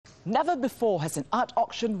Never before has an art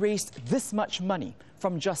auction raised this much money.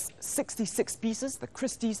 From just 66 pieces, the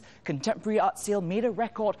Christie's Contemporary Art Sale made a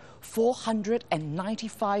record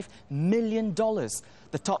 $495 million.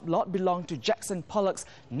 The top lot belonged to Jackson Pollock's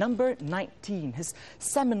number 19. His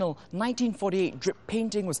seminal 1948 drip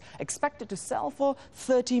painting was expected to sell for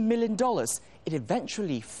 $30 million. It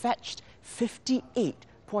eventually fetched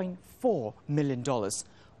 $58.4 million.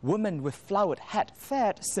 Woman with Flowered Hat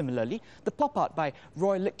fared similarly. The pop art by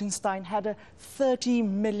Roy Lichtenstein had a $30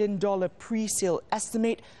 million pre-sale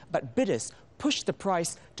estimate, but bidders pushed the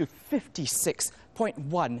price to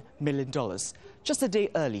 $56.1 million. Just a day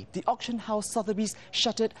early, the auction house Sotheby's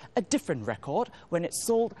shattered a different record when it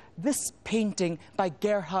sold this painting by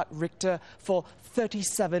Gerhard Richter for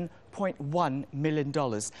 $37.1 million.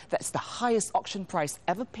 That's the highest auction price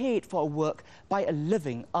ever paid for a work by a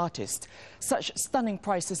living artist. Such stunning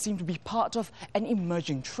prices seem to be part of an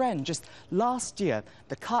emerging trend. Just last year,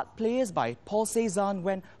 the Card Players by Paul Cézanne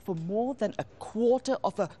went for more than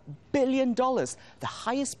 $250 million, the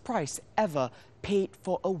highest price ever paid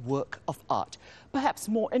for a work of art. Perhaps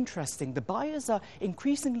more interesting, the buyers are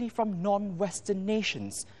increasingly from non-Western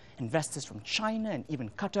nations. Investors from China and even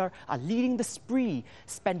Qatar are leading the spree,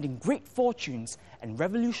 spending great fortunes and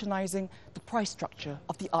revolutionizing the price structure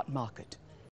of the art market.